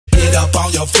up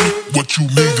on your feet. What you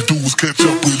need to do is catch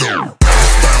up with her.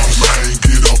 Bounce lane,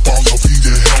 get up on your feet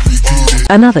and help me get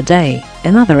it. Another day,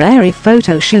 another airy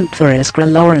photo shoot for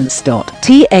Iskra Lawrence. The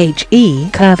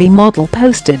curvy model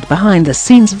posted behind the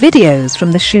scenes videos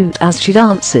from the shoot as she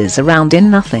dances around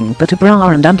in nothing but a bra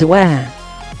and underwear.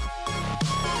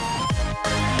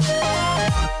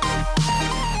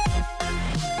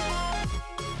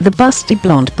 The busty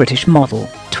blonde British model,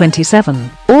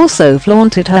 27, also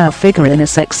flaunted her figure in a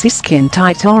sexy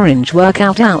skin-tight orange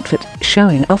workout outfit,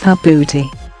 showing off her booty.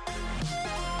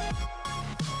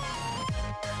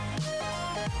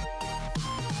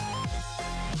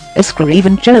 Iskra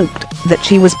even joked that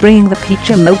she was bringing the peach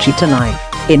emoji to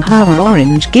life in her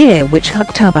orange gear, which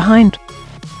hugged her behind.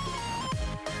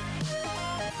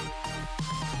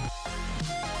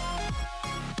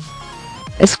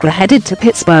 Iskra headed to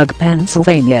Pittsburgh,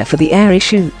 Pennsylvania for the airy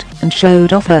shoot and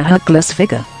showed off her hugless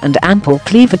figure and ample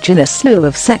cleavage in a slew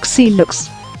of sexy looks.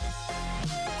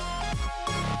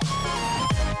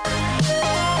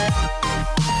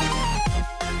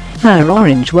 Her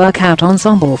orange workout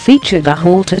ensemble featured a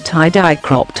halter tie-dye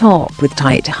crop top with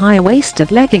tight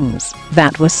high-waisted leggings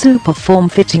that were super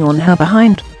form-fitting on her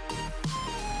behind.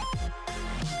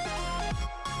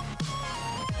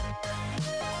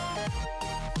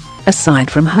 Aside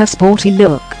from her sporty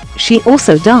look, she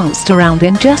also danced around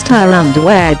in just her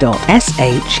underwear.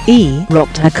 She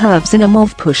rocked her curves in a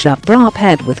mauve push-up bra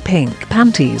paired with pink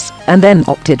panties, and then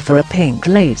opted for a pink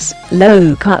lace,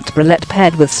 low-cut bralette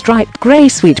paired with striped grey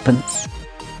sweatpants.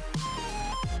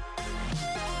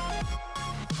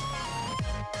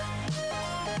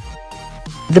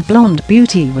 The blonde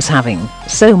beauty was having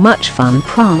so much fun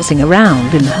prancing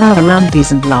around in her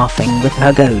undies and laughing with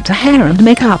her go-to hair and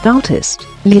makeup artist,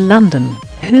 Lee London,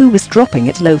 who was dropping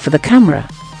it low for the camera.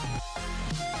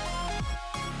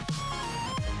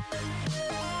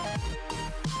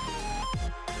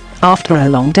 After a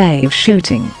long day of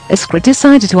shooting, Iskra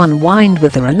decided to unwind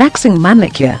with a relaxing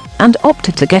manicure and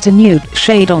opted to get a nude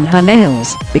shade on her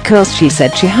nails because she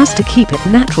said she has to keep it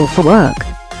natural for work.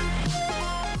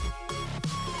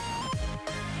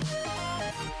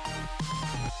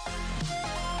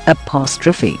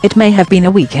 It may have been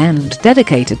a weekend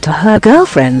dedicated to her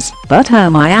girlfriends, but her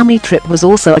Miami trip was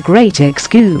also a great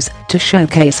excuse to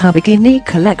showcase her bikini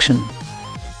collection.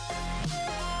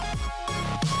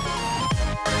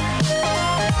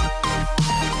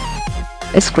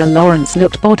 Iskra Lawrence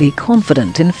looked body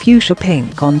confident in fuchsia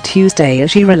pink on Tuesday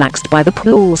as she relaxed by the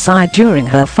poolside during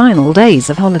her final days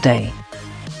of holiday.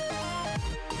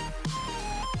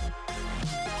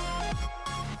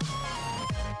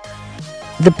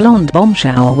 The blonde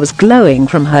bombshell was glowing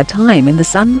from her time in the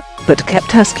sun, but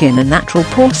kept her skin a natural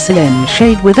porcelain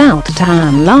shade without a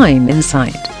tan line in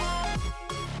sight.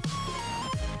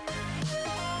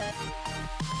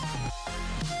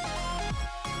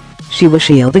 She was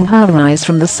shielding her eyes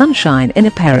from the sunshine in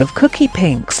a pair of cookie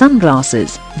pink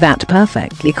sunglasses that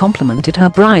perfectly complemented her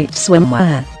bright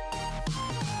swimwear.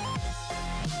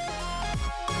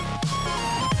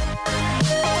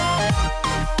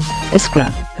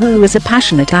 Iskra, who is a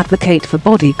passionate advocate for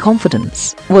body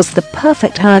confidence, was the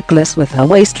perfect hourglass with her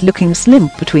waist looking slim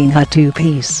between her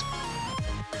two-piece.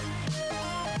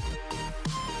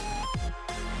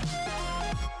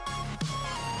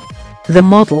 The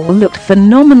model looked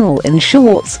phenomenal in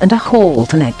shorts and a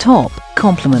halter neck top,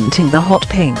 complementing the hot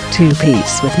pink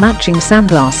two-piece with matching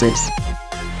sunglasses.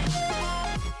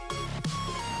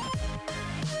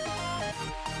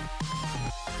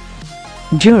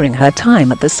 During her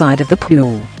time at the side of the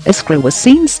pool, Iskra was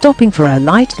seen stopping for a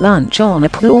light lunch on a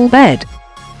pool bed.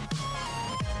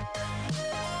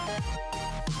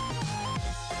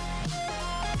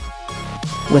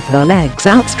 With her legs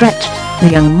outstretched, the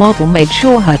young model made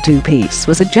sure her two-piece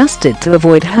was adjusted to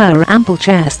avoid her ample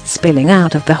chest spilling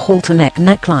out of the halter neck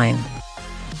neckline.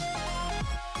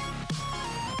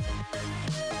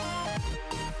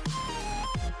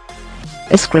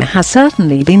 Iskra has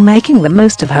certainly been making the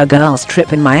most of her girls'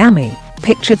 trip in Miami,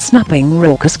 pictured snapping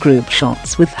raucous group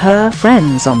shots with her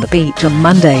friends on the beach on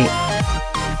Monday.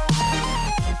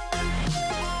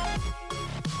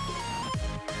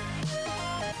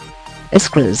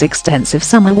 Iskra's extensive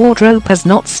summer wardrobe has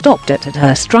not stopped at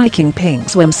her striking pink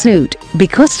swimsuit,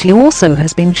 because she also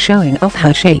has been showing off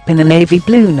her shape in a navy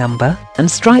blue number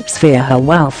and stripes via her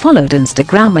well-followed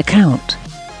Instagram account.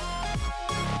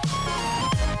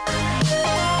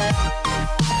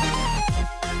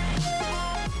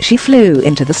 She flew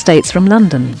into the States from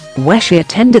London, where she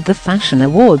attended the Fashion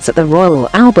Awards at the Royal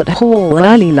Albert Hall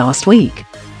early last week.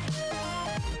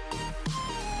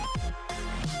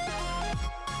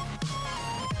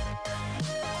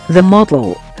 The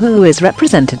model, who is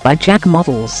represented by Jack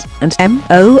Models and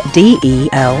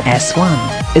Models1,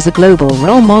 is a global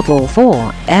role model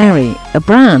for Aerie, a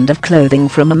brand of clothing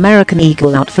from American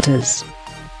Eagle Outfitters.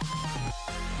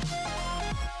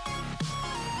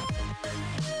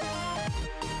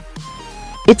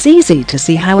 It's easy to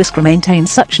see how Iskra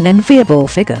maintains such an enviable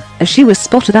figure, as she was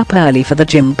spotted up early for the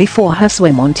gym before her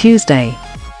swim on Tuesday.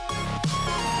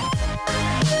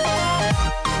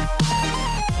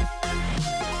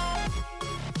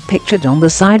 Pictured on the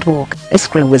sidewalk,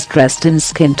 Iskra was dressed in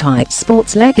skin-tight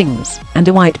sports leggings and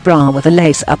a white bra with a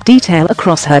lace-up detail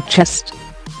across her chest.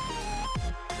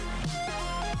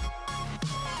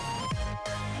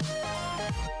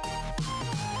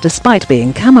 Despite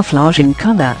being camouflage in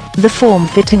color, the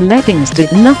form-fitting leggings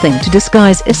did nothing to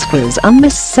disguise Iskra's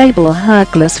unmissable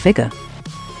Hercules figure.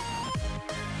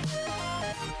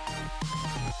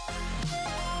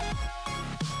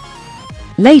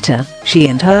 Later, she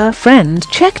and her friend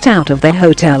checked out of their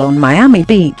hotel on Miami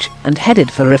Beach and headed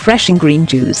for refreshing green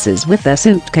juices with their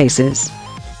suitcases.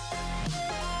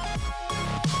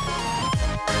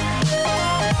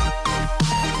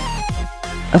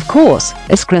 Of course,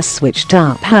 Iskra switched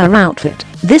up her outfit,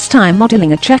 this time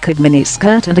modeling a checkered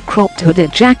miniskirt and a cropped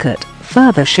hooded jacket,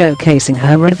 further showcasing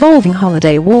her revolving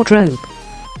holiday wardrobe.